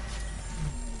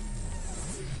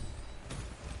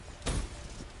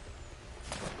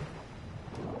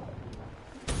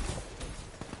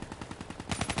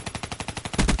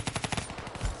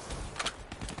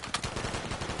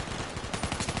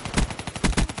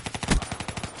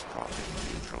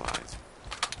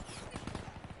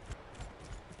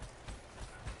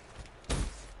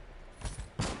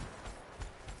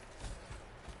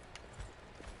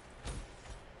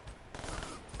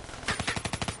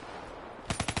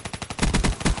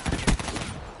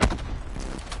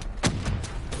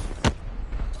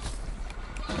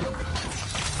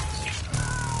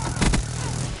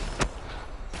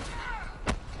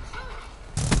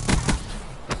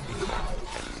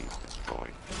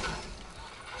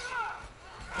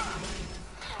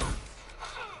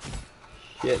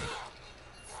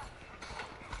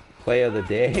 Play of the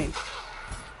day.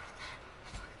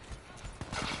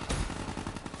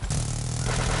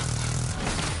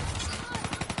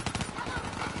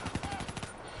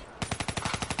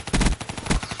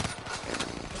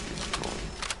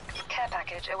 Care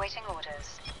package awaiting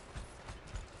orders.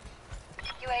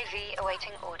 UAV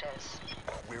awaiting orders.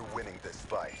 We're winning this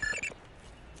fight.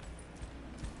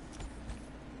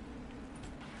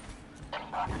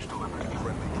 Package delivered.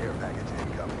 Friendly care package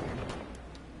incoming.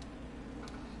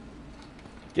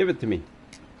 Give it to me.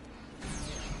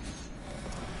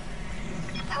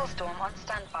 Hellstorm on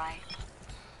standby.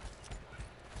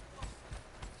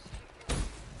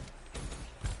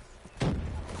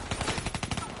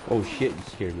 Oh shit, you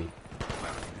scared me.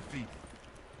 Defeat.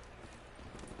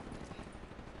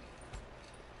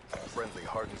 Friendly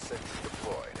hardened sentry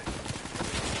deployed.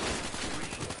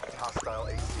 Hostile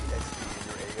ACXD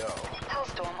in your AO.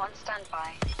 Hellstorm on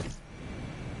standby.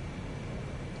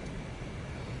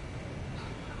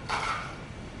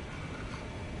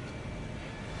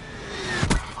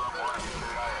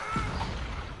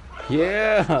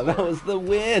 Yeah, that was the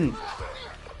win.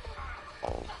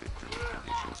 All victory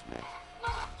conditions met.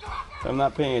 I'm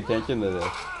not paying attention to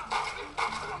this.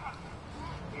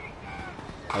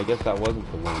 I guess that wasn't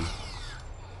the win.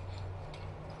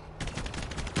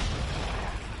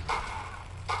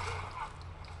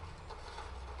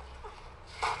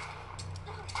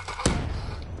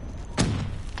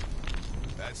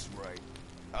 That's right.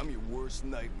 I'm your worst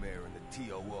nightmare in the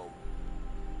TOO.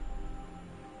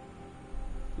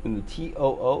 In the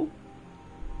TOO?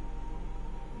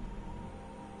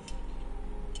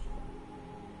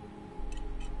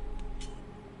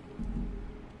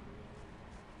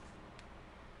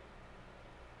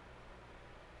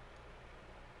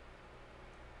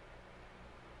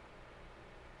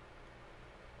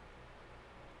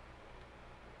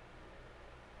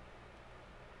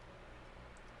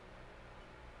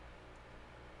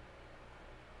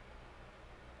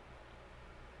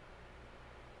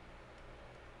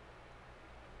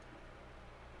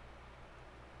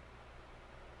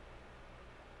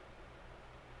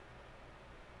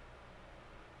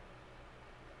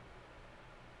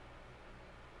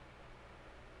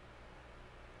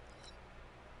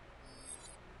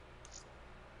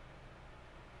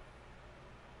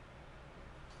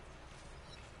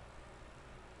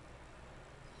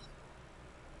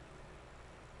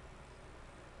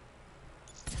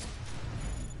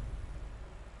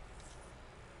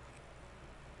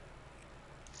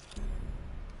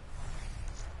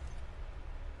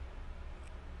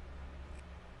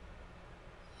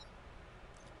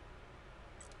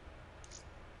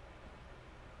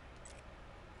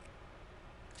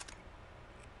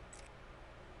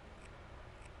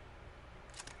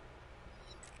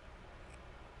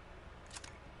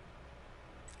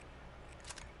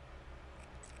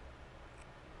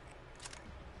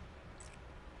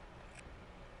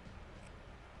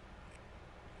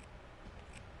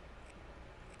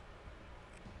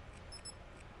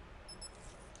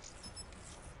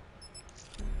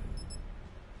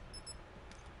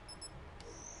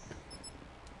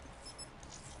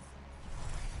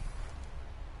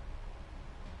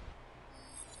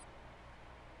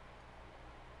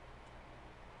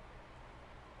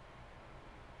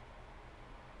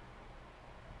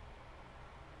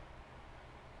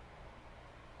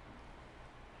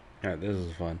 Alright, this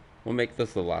is fun. We'll make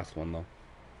this the last one though.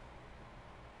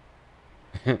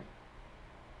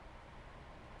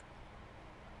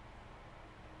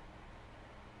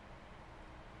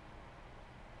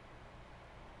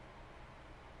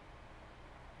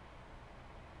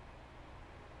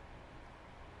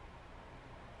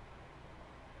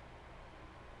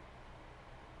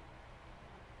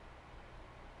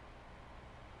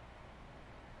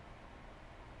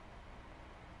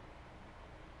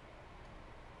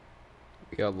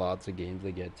 We got lots of games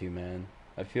to get to, man.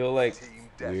 I feel like Team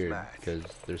weird deathmatch. because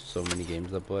there's so many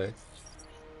games to play.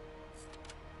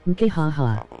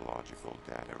 Mkihaha. Topological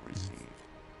data received.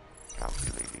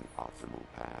 Calculating optimal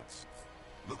paths.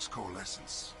 Looks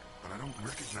coalescence, but I don't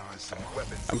recognize them.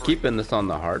 Weapons I'm free. keeping this on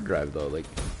the hard drive though. Like,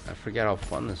 I forget how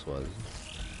fun this was.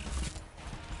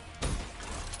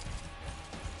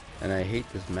 And I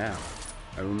hate this map.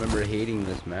 I remember hating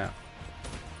this map.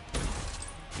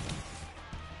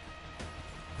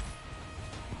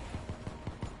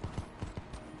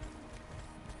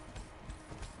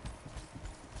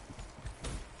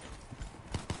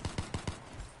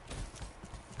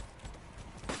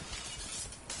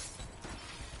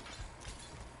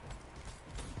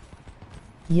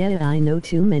 Yeah, I know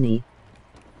too many.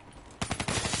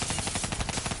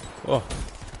 Oh.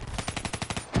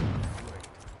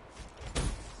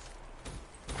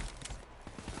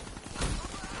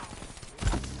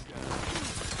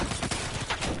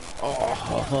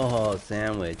 Oh,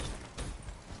 sandwich.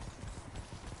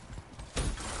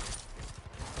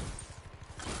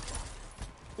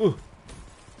 Ooh.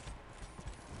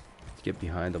 Let's get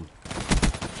behind them.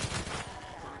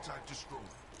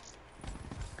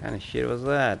 What kind of shit was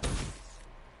that?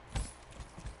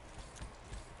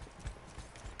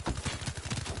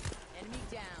 Enemy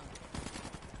down.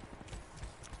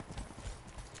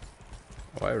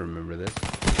 Oh, I remember this.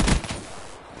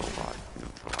 Robot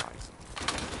neutralized.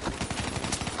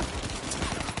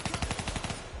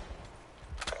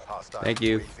 Hostile Thank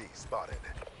you. UAV spotted.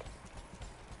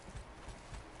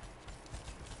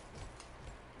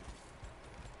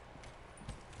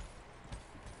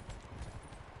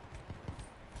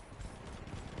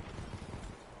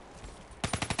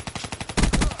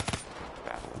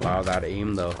 Wow, that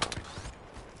aim though.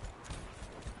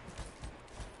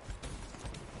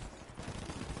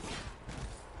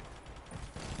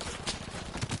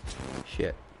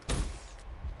 Shit.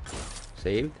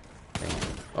 Saved? Thank you.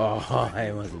 Oh,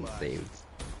 I wasn't saved.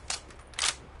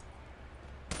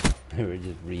 They were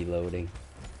just reloading.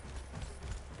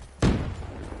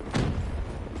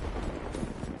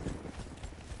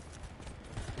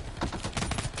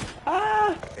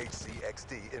 Ah!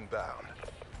 HCXD inbound.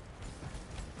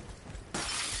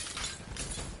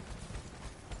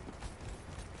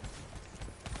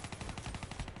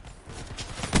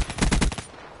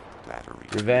 Battery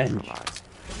Revenge. neutralized.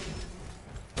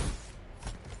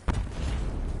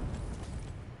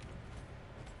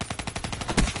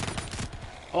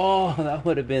 Oh, that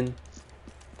would have been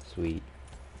sweet.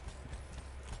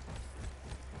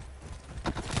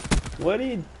 What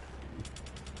did...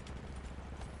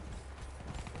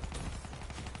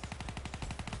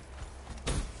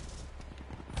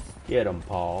 Get him,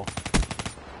 Paul.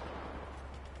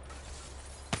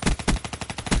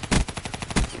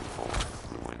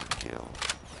 Ruin kill.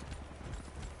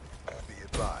 Be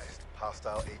advised.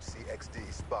 Hostile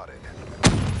HCXD spotted.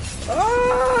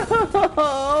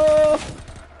 Oh!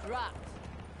 Dropped.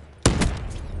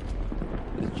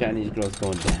 This Chinese girl's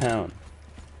going down.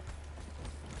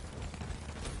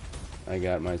 I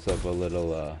got myself a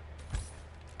little, a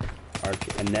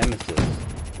nemesis.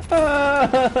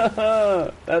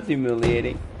 Ah! That's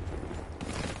humiliating.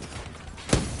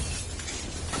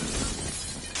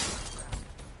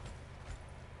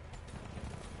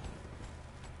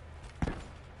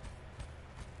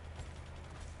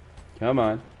 Come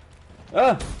on.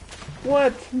 Ah!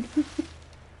 What?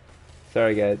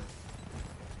 Sorry, guys.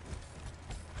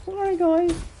 Sorry,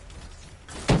 guys.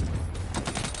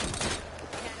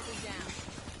 Mechanical down.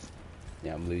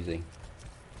 Yeah, I'm losing.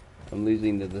 I'm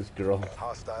losing to this girl.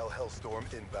 Hostile Hellstorm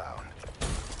inbound.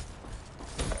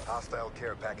 Hostile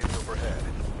care package overhead.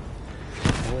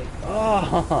 Wait.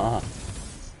 Oh!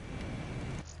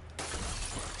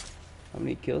 How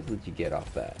many kills did you get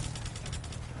off that?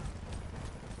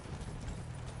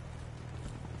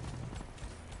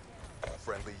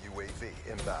 Friendly UAV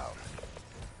inbound.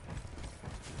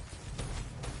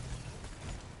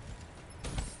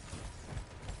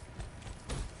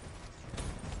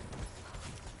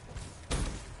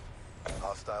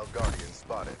 Hostile Guardian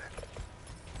spotted.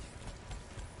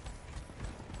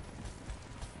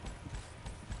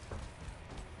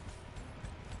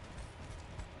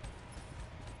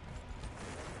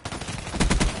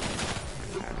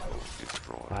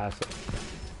 Destroyed. Classic.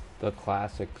 The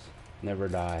classics never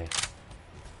die.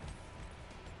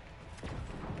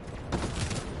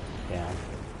 Yeah.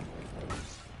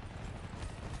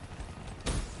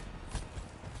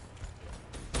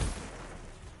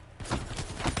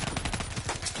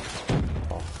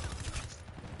 Oh.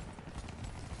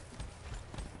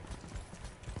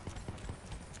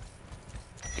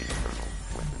 Internal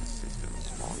weapon systems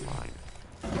online.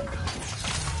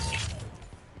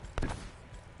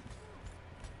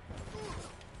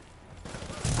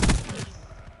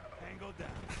 Angle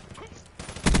down.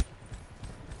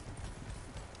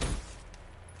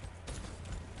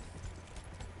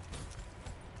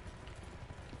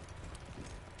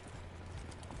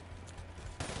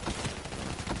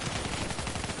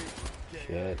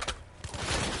 Shit.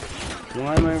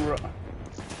 Why am I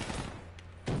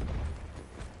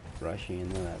rushing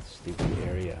into that stupid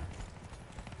area?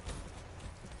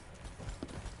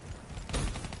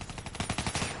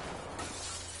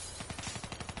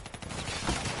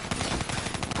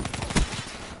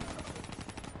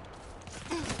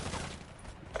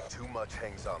 Too much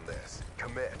hangs on this.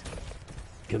 Commit.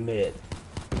 Commit.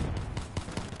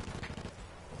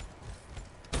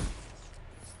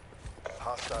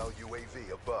 Hostile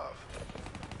UAV above.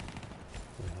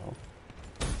 Well,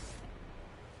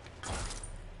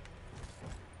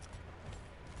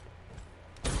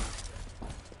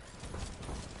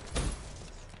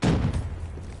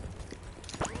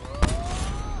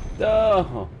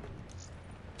 Oh.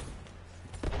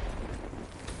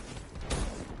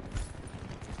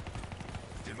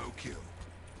 Demo kill.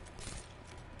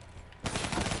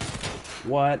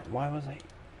 What? Why was I?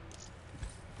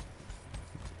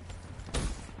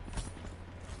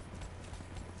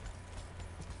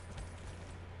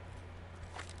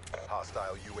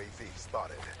 Hostile UAV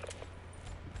spotted.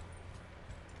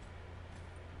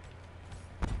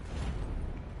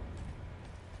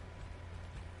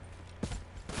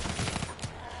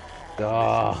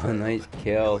 Oh, nice New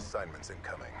kill. assignments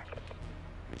incoming.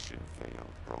 Mission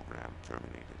failed. Program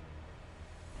terminated.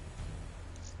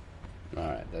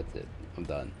 Alright, that's it. I'm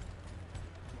done.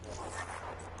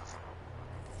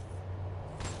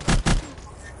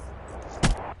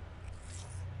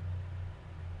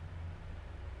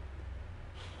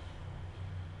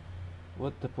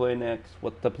 What to play next?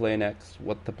 What to play next?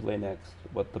 What to play next?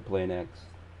 What to play next?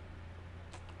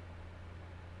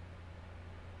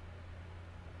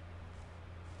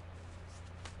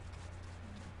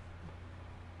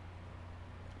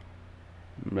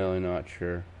 I'm really not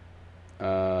sure.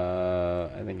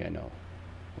 I think I know.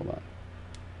 Hold on.